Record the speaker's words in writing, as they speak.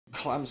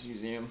Clam's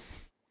museum.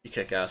 You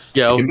kick ass.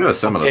 Yo, You can do a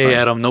similar hey thing.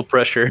 Adam, no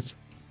pressure.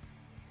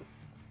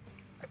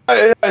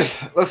 Hey,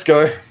 let's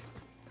go.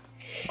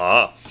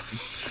 Ah.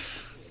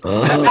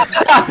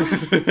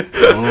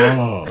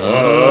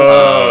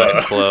 Oh,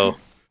 that's slow.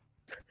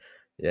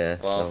 Yeah.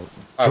 Well,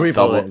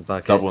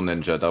 Double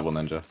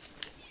ninja.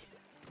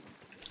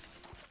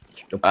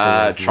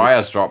 Try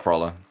as drop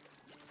roller.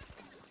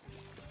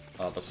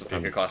 Oh, that's the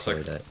Pika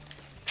classic.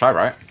 Try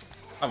right.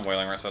 I'm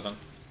wailing right side then.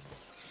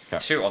 Okay.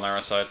 2 on the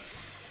right side.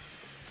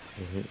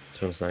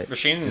 Two on the side.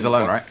 Machine. He's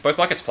alone, right? Both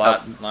buckets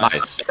Splat.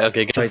 Nice.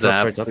 Okay, get Try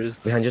zap. top.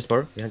 Behind your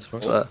spore.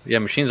 Yeah,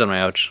 machine's on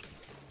my ouch.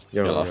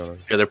 You're lost. alone.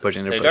 Yeah, they're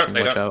pushing. They Watch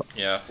don't. out.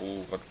 Yeah.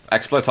 Ooh, but...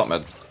 Explo top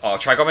mid. Oh,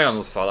 try got me on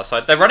the far left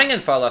side. They're running in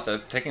far left. They're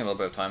taking a little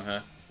bit of time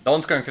here. No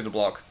one's going through the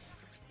block.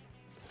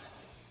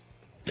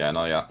 Yeah,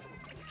 no, yeah.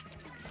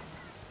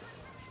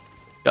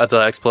 Got the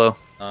Explo.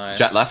 Nice.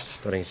 Jet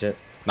left. Cutting shit.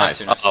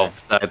 Nice. Oh,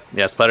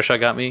 yeah, Splatter Shot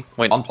got me.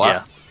 Wait, On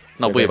plat. yeah.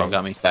 No, Bleed Bomb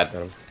got me.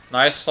 Dead.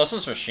 Nice.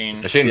 Lessons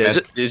machine. Machine Yeah,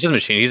 mid. it's just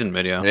machine. He's in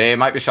mid, yeah. Yeah, he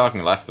might be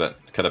sharking left, but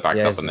could have backed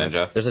up a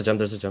ninja. There's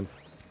a jump.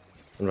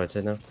 On right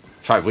side now.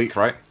 Try weak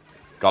right.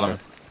 Got him.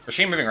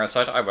 Machine moving right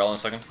side. I will in a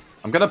second.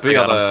 I'm gonna be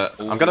our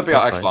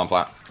Explo on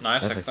plat.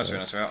 Nice. Perfect,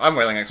 Nice. I'm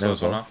wailing Expo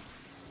as well now.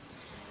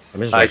 I'm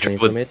just I rushing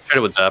tried mid.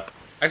 with zap.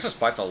 Expo's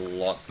spiked a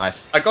lot.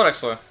 Nice. I got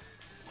Expo.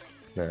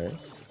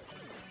 Nice.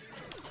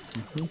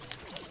 I'm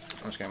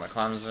just getting my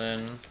clams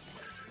in.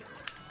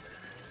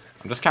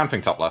 I'm just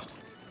camping top left.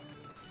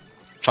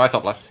 Try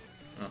top left.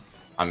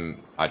 Oh.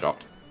 I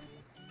dropped.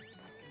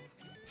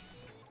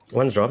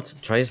 One's dropped.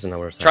 Tries on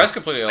our side. Try's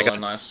completely alone.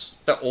 Nice.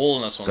 They're all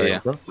in this one. Yeah.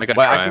 Still. I got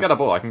Wait, I can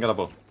get a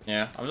ball.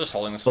 Yeah. I'm just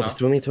holding this for Oh, now. it's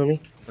two on me.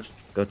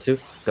 Go 2.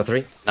 Go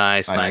 3.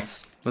 Nice.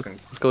 Let's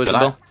go, Did I?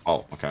 Isabel.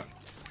 Oh, okay.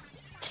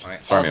 Right.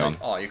 Throw me on.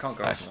 Oh, you can't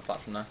go Nice. on the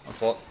platform there. I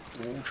thought.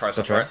 Ooh, try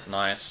stuff try. right.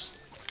 Nice.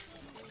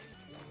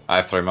 I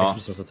have 3 more.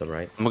 Also to the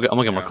right. I'm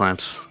gonna get more Yeah.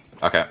 clamps.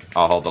 Okay,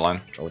 I'll hold the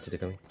line. Oh, what did it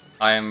come?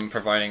 I am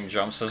providing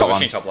jumps. There's Got a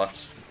machine one. top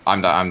left.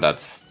 I'm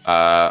dead.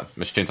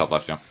 Machine top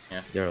left, yeah.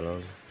 You're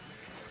alone.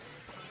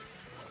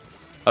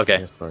 Okay.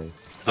 That's fine.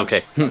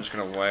 Okay. I'm just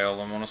gonna wail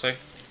them, honestly.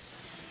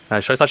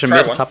 Should I touch him Try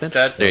mid, one. top mid?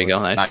 Dead. There you go.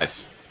 Nice.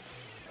 Nice.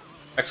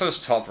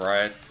 Exo's top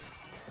right.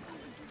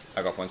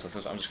 I got points.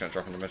 I'm just gonna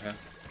drop into mid here.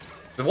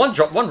 The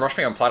one rushed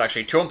me on plat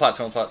actually. 2 on plat.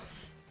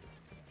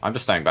 I'm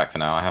just staying back for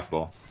now. I have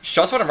ball.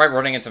 Shots bottom right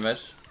running into mid.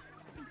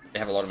 They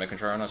have a lot of mid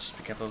control on us.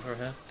 Be careful over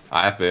here.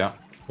 I have B, yeah.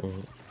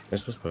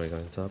 This was probably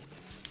going top.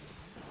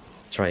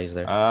 Try is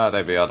there.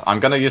 They be odd. I'm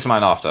gonna use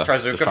mine after. Try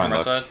Just Zuka try from and right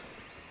look. side.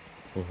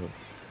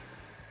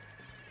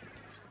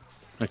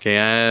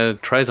 Okay,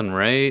 tries on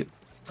right.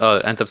 Oh,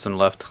 Antip's on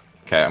left.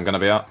 Okay, I'm gonna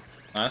be out.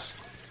 Nice.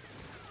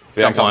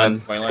 Be on top One,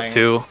 mid. Wailing.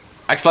 2.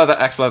 Explode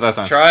that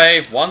zone.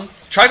 Try 1.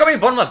 Try got me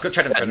bottom left. Good.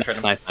 Trade him. Nice.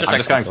 I'm just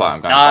like going flat.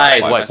 I'm going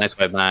Nice. flat. Nice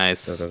web,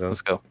 nice. Go.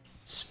 Let's go.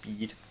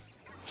 Speed.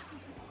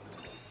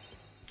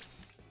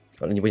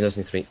 We just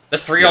need 3.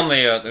 There's 3 on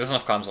the. There's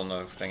enough clams on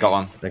the thing. Got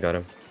one. I got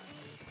him.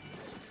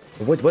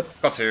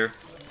 What? Got 2.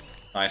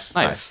 Nice.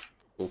 Nice.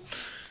 Cool.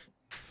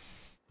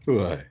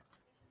 Ooh.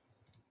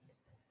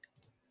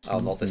 I'll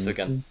not this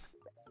again.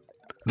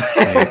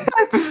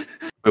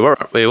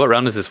 Wait, what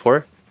round is this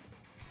for?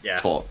 Yeah.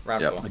 4.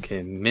 Round Yep. 4.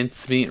 Okay,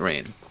 Mincemeat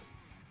Rain.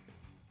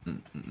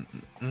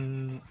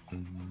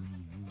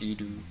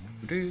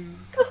 Dee-doo-doo.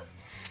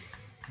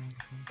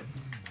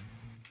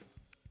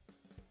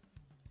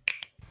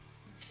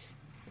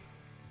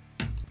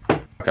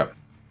 Okay.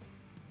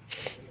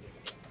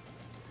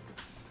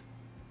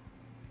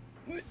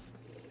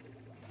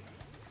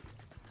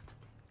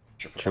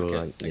 Triple bucket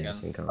like again.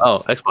 yes, income.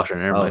 Oh, Explosion,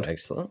 never Oh, mind.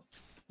 explode.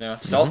 Yeah.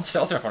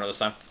 Stealth in a corner this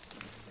time.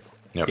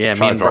 Yep. Yeah,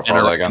 Try me and and drop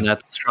roll Brian again.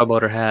 that straw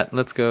butter hat.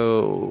 Let's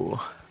go.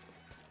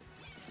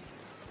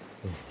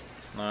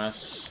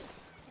 Nice.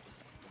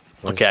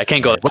 Okay, I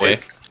can't go that way.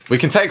 We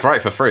can take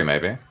right for free,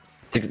 maybe.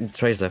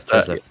 Trays left.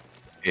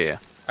 Yeah.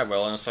 I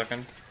will in a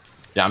second.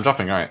 Yeah, I'm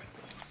dropping right.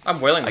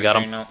 I'm wailing I got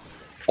machine him. now.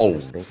 Oh,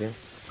 Thank you.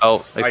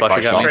 Oh,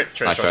 Explosion got me.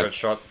 Trade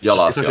shot. You're He's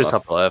last. just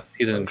top left.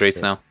 He's in greats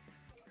shit. now.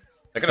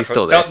 They're gonna He's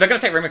still there. They're gonna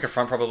take Rainmaker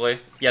front probably.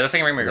 Yeah, they're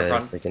taking Rainmaker Yeah,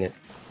 front. taking it.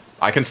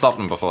 I can stop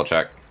them before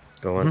check.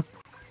 Go on.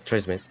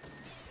 Trays mid.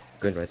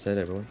 Good right side,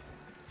 everyone.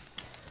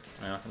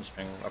 Yeah, I'm just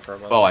being up for a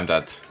while. Oh, I'm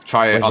dead.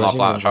 Try One's on our rushing,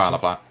 plat. one's Try on rushing. our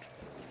plat.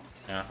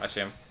 Yeah, I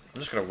see him. I'm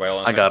just gonna wail. In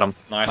a I second. got him.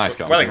 Nice. Nice,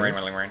 got him.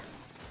 Wailing rain.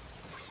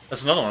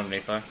 There's another one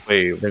underneath though.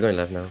 Wait, They're going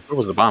left now. where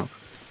was the bomb?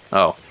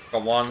 Oh,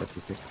 Got one. That's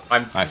easy.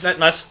 I'm Nice.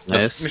 Nice.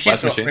 Nice. Machine's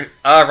Last still. machine.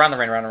 Round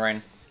the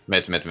rain.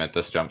 Mid.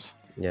 This jumps.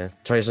 Yeah.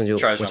 Trays on you.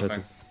 Try Watch out.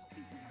 jumping.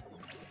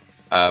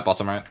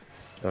 Bottom right.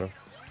 Got him.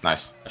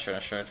 Nice. I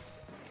should.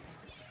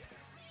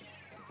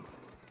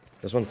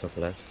 There's one top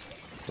left.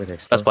 With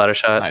that's explode. splatter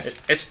shot. Nice.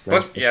 It's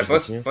Nice. both. Yeah, Just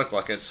both continue.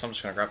 buckets. I'm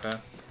just gonna grab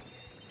that.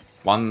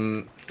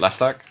 One left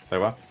stack. They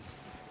were.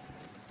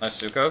 Nice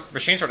Zuko.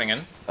 Machine's running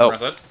in. Oh.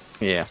 Where's it?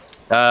 Yeah.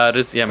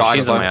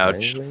 Machine's on my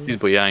ouch. Line. He's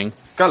booyahing.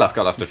 Go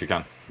left if you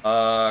can.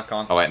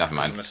 Can't. Oh, wait, never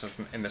mind. Miss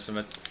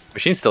him.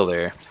 Machine's still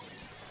there.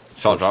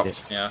 Shot Oh, dropped.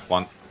 shit. Yeah.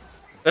 One.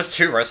 There's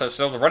 2 right sides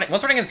still.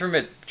 One's running in through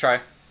mid.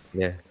 Try.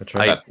 Yeah, go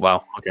try.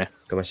 Wow, okay.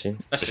 Go machine.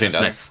 Let's Machine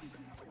do this. dead.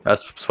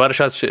 Nice. Splatter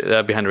shots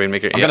behind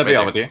Rainmaker. I'm gonna be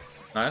out with you.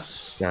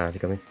 Nice. Nah, they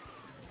got me.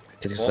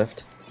 Six Cool.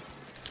 left.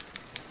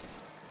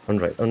 On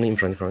right, only in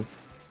front.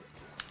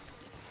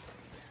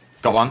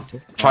 Got one.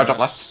 Try drop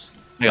left.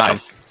 I got him.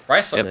 Nice.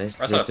 Right side, Yep.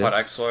 right side Me of too. Plat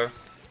X-Flow.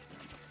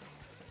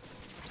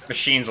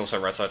 Machine's also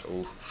right side.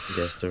 Ooh.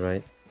 Yes, to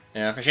right.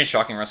 Yeah, Machine's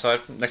shocking right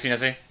side. Next to you,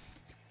 Nezzy.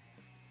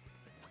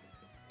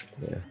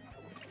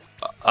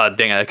 Yeah.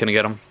 Dang it, I couldn't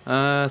get him.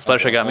 Splatter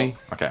shot got me.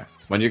 Okay.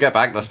 When you get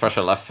back, let's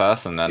pressure left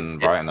first, and then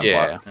right, and then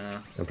Yeah. black. Yeah.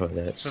 I'm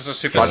probably dead. This is a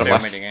super Try the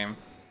left. stalemating game.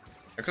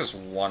 There's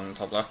one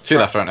top left. Two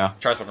left right now.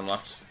 Try bottom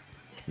left.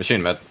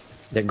 Machine mid.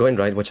 Yeah, going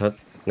right, watch out.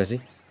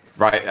 Nezzy.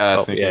 Right,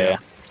 Oh, sneaky. yeah.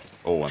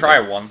 Oh, Try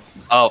one.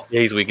 Oh,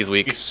 yeah, he's weak.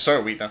 He's so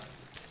weak though.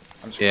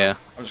 I'm just Yeah.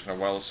 gonna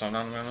well this zone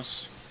down, to be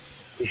honest.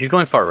 He's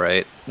going far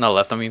right. Not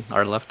left, I mean,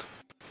 our left.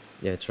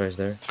 Yeah, try's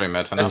there. 3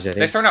 mid for now. Nezzy.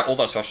 They've thrown out all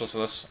their specials to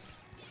this.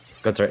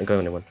 Go right, go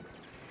only one.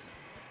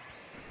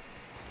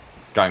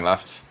 Going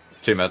left.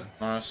 2 mid.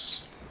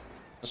 Nice.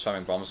 Just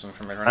spamming bombs in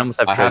from mid I right now. almost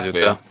have I have Treasure to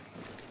though.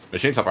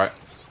 Machine top right.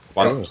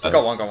 One. Almost dead.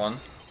 Got one.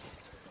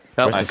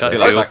 Oh, Where's I this got guy?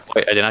 two. Like-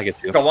 Wait, I did not get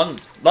two. Got one.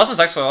 Last one's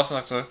X-Flow, last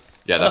one's X-Flow.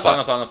 Yeah, On the that's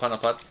plat, fine. on the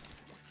plat.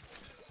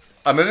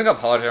 I'm moving up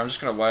hard here, I'm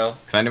just gonna wail.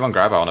 Can anyone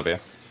grab? I wanna be.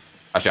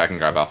 Actually, I can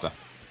grab after.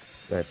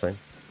 No, it's fine.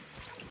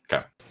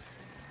 Okay.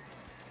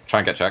 Try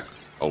and get checked.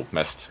 Oh,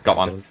 missed. Got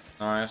one.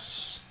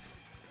 Nice.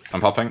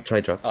 I'm popping.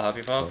 Try drop. I'll help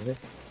you, Pop. Okay.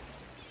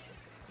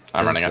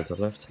 I'm running Still it. top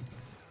left.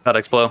 Got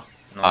Explode.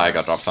 Nice. I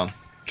got dropped on.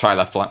 Try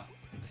left plant.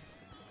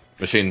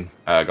 Machine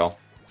goal.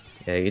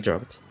 Yeah, you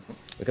dropped.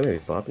 We can maybe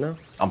pop now.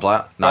 On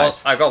plat. Oh,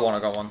 Nice. I got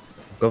one.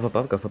 Go for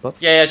pop.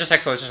 Yeah, just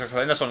X-Flow, just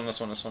X-Flow. In this one.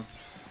 Nice.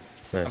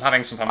 I'm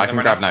having some fun I with can him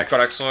right grab now. next.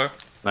 Got X-Flow.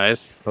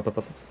 Nice.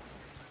 Pop.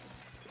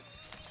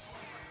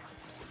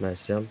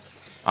 Nice jump.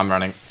 I'm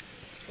running.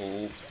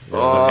 Ooh.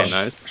 Oh, Okay,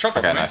 nice. Shot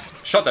Okay, okay, nice.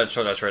 Shot dead,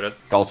 traded.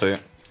 Goal 2.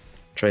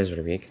 Try is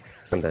really weak.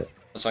 I'm dead.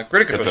 It's like,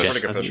 really good Good push, push.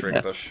 really good push, really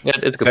Yeah. good push. Yeah,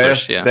 it's a good They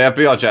push, have, yeah. they have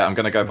BR jet. I'm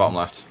gonna go bottom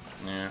left.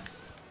 Yeah.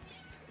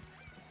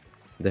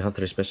 They have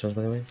 3 specials,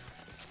 by the way.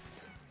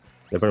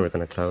 They're probably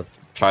gonna cloud.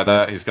 Try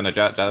there. He's gonna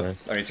jet dead.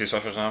 Nice. Only 2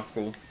 specials now,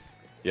 cool.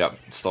 Yep.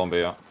 Storm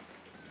BR.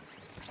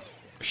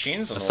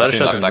 Machines and Splatter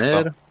Machine shot's in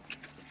left, mid.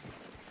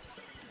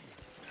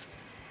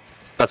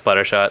 Got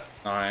splatter shot.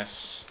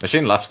 Nice.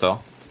 Machine left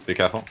still. Be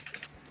careful.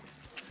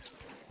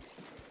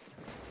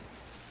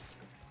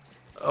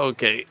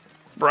 Okay.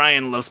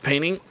 Brian loves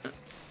painting.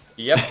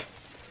 Yep.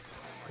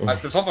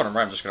 There's one bottom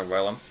right, I'm just gonna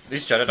wail him.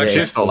 He's jetted Yeah, actually.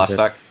 Machine's still left Jet.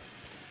 stack.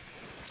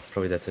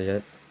 Probably that's it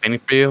yet. Painting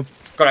for you.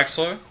 Got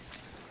X-Flow.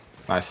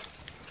 Nice.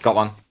 Got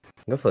one.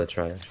 Go for the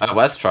try.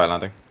 Where's try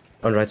landing?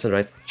 On right, side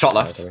right. Shot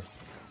left. Right,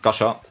 Got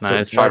shot.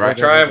 Nice. Try right.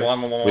 Try,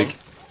 one. Weak.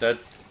 Dead.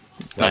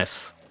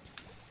 Nice.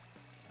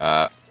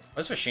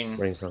 Where's Machine?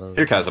 Ring solo.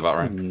 Who cares about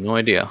rank? No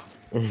idea.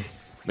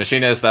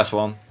 Machine is that's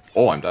one.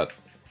 Oh, I'm dead.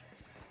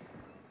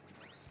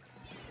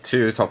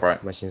 2 top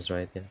right. Machine's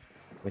right, yeah.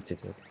 Wait, two.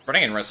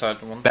 Running in right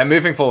side, one. They're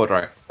moving forward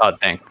right. Oh,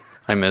 dang.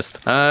 I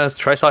missed.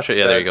 Try slash it.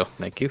 Yeah, there you go.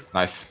 Thank you.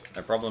 Nice.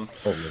 No problem.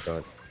 Oh my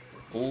god.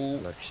 Ooh.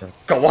 Lucky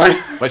shots. Got one.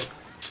 Wait.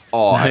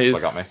 Oh, Nice.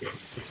 Explo got me.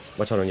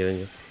 Watch out on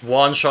you.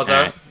 One shot there.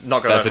 Alright.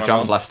 Not gonna There's a hurt my jump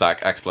mom. left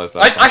stack. Explodes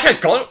there. Actually,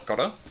 got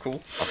her. Cool.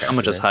 Okay. I'm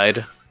gonna just Nice.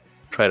 hide.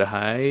 Try to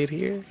hide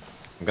here.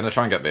 I'm gonna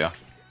try and get beer.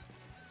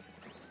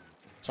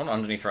 Someone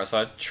underneath right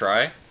side.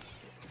 Try.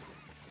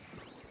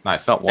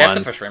 Nice. Got They have to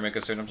one. push Rainmaker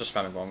soon. I'm just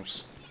spamming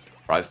bombs.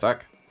 Right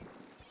stack.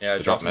 Yeah,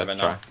 Drop drop mid mid.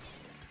 now. Try.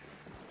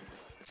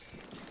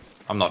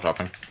 I'm not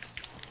dropping.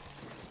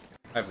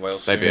 I have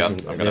whales They soon. be up.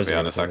 I'm gonna be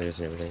on a sec.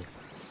 Everything.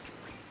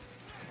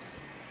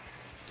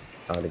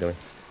 Oh, they're going.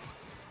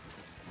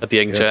 At the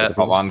egg Yeah, chat.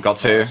 Got one. Got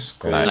 2. Nice.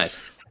 Cool.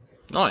 Nice.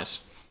 Nice.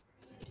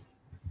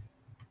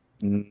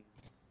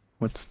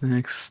 What's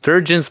next?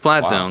 Sturgeon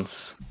Splat Wow.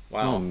 Zones.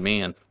 Wow. Oh,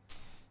 man.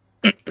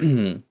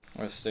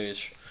 Where's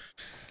stage?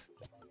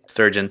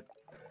 Sturgeon.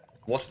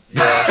 What?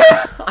 Yeah.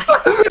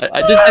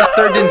 I just said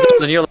Sturgeon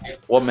Zones and you're like,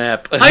 what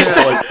map? I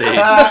said- What stage?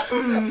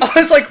 I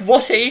was like,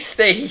 what a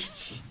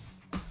stage?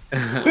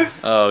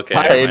 Oh, okay.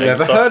 I never ain't mind.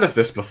 never heard of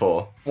this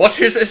before. What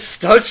is a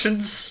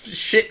Sturgeon's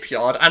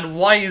shipyard, and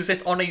why is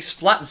it on a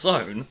Splat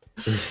zone?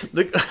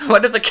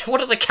 What are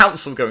the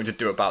council going to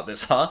do about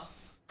this, huh?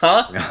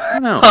 Huh? I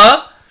don't know.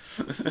 Huh?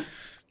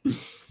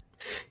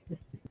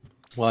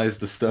 Why is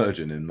the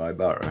sturgeon in my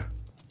barrow?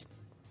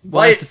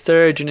 Why is the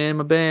sturgeon in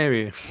my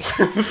berry?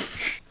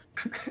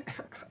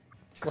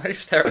 Why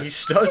is there a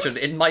sturgeon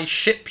in my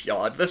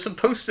shipyard? They're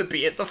supposed to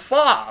be at the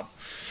farm.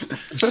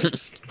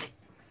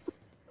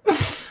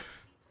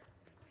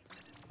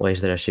 Why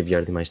is there a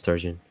shipyard in my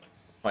sturgeon?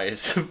 Why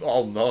is...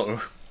 Oh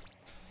no.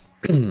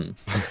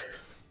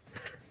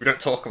 We don't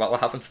talk about what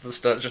happened to the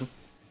sturgeon.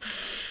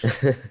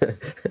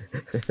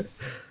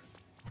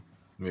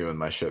 Me and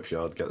my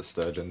shipyard get the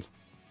sturgeons.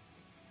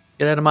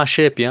 Get out of my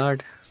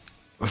shipyard.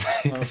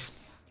 I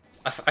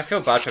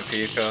feel bad for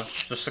Pika,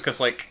 just because,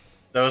 like,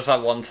 there was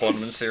that one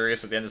tournament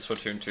series at the end of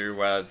Splatoon 2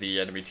 where the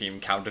enemy team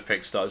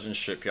counterpicked Sturgeon's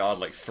shipyard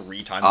like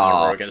 3 times in a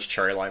row against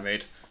Cherry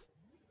Limeade.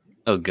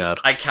 Oh god.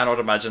 I cannot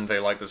imagine they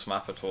like this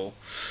map at all.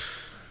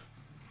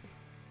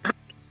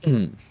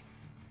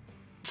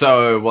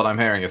 So what I'm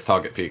hearing is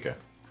target Pika.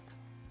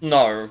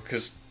 No,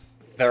 because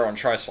they're on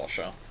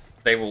Tri-Slosher.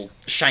 They will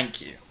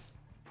shank you.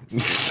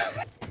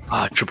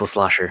 Ah, triple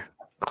slasher.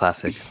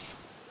 Classic.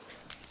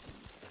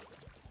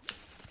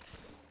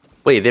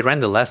 Wait, they ran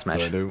the last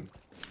match.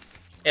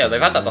 Yeah,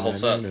 they've had that the whole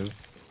set.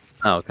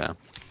 Oh, okay.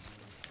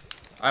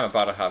 I'm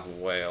about to have a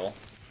whale.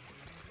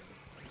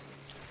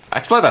 I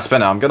explode that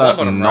spinner. I'm gonna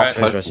Bottom not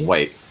right. put.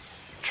 Wait.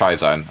 Try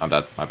zone. I'm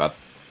dead. My bad.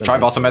 Try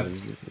bottom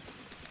mid.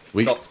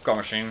 Weak. Got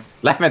machine.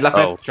 Left mid. Left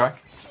Oh. mid. Try.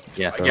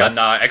 Yeah. Yeah,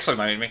 nah, X-Wing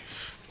might need me.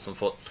 Some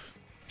foot.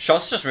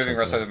 Shot's just moving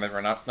right side of mid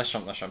right now. Let's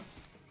jump, let's jump.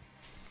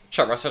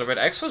 Shot right side of mid.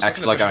 X was X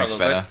looking to going push by a little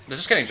spinner. bit. They're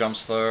just getting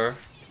jumps though.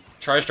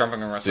 Tries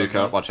jumping on right side.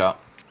 Zuko, watch out.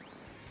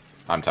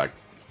 I'm tagged.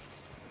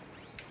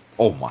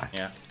 Oh my.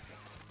 Yeah.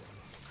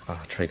 Oh,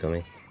 try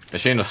coming.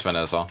 Machine was spinner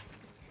as well.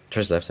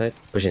 Try's left side.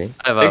 Pushing in.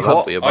 I have Big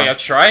hole. Oh yeah,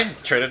 try.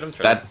 Traded him.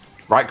 Dead.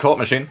 Right court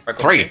machine. Right,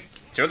 cool, 3. machine.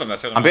 Two of them,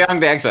 that's two of them. I'm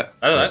behind the exit.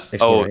 Oh, nice.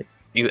 Expo Oh, right.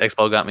 you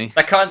Expo got me.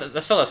 That can't.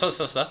 That's still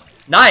there.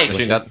 Nice!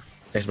 Machine dead.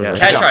 Expo Yeah. right.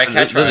 Catch right,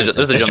 There's catch right. a jump,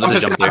 there's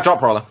a jump here.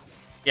 Drop roller.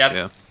 Yep.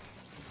 Yeah.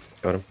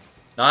 Got him.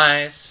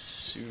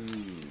 Nice.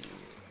 Ooh.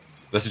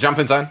 There's a jump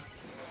in zone.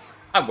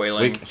 I'm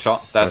wailing. Weak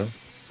shot. Dead. Well-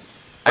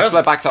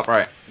 Exploit back top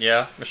right.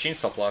 Yeah, machine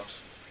stop left.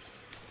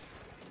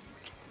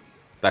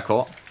 That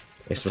court.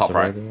 Expo Top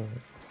right.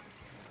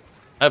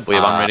 I have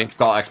wave on ready.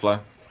 Got Explo.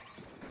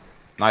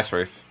 Nice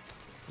roof.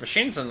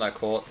 Machine's in that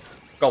court.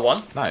 Got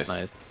one. Nice.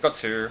 Nice. Got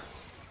two.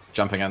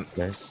 Jumping in.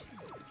 Nice.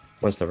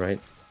 One's the right.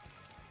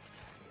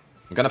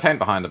 I'm gonna paint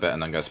behind a bit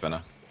and then go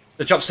spinner.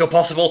 The jump's still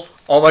possible.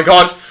 Oh my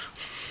god.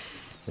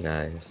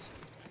 Nice.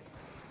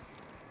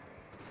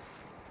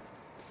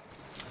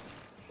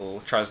 Oh,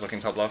 tries looking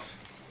top left.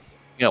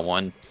 You got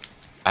one.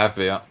 I have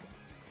B up.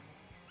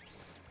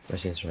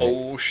 Machine's right.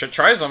 Oh shit,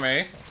 tries on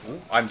me.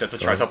 Ooh, I'm dead to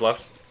try top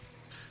left.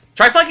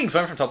 Try flanking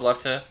zone from top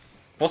left here.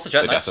 Force the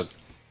jet, nice. Suggested.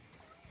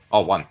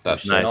 Oh, one. Dead.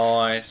 Nice.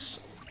 Nice.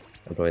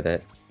 Avoid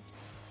that.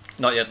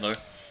 Not yet, no.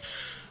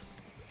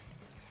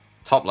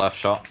 Top left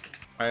shot.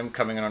 I am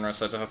coming in on our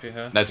side to help you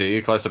here. Nezzy, are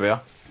you close to B?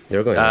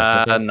 You're going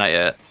left. okay? Not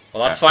yet.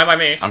 Well, that's fine by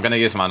me. I'm gonna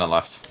use mine on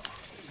left.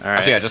 Alright.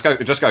 Actually,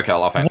 yeah, just go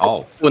kill. I'll paint.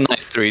 Oh, Oh,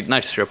 nice 3.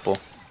 Nice triple.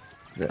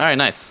 Yes. Alright,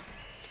 nice.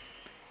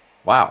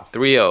 wow.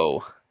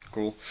 3-0.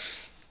 Cool.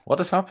 What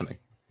is happening?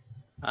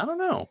 I don't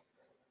know.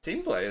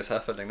 Team play is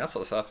happening. That's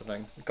what's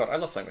happening. God, I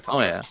love playing with top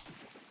Oh, shot. yeah.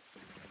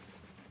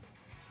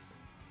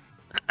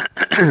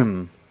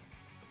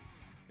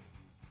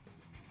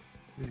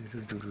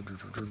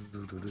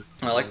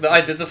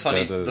 I did the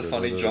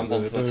funny jump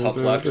onto the top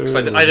left because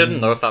I didn't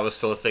know if that was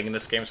still a thing in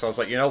this game. So I was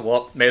like, you know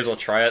what? May as well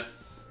try it.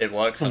 It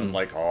works, and I'm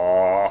like,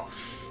 oh,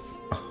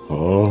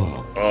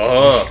 Oh.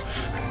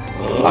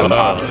 oh. I'm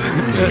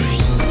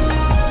not.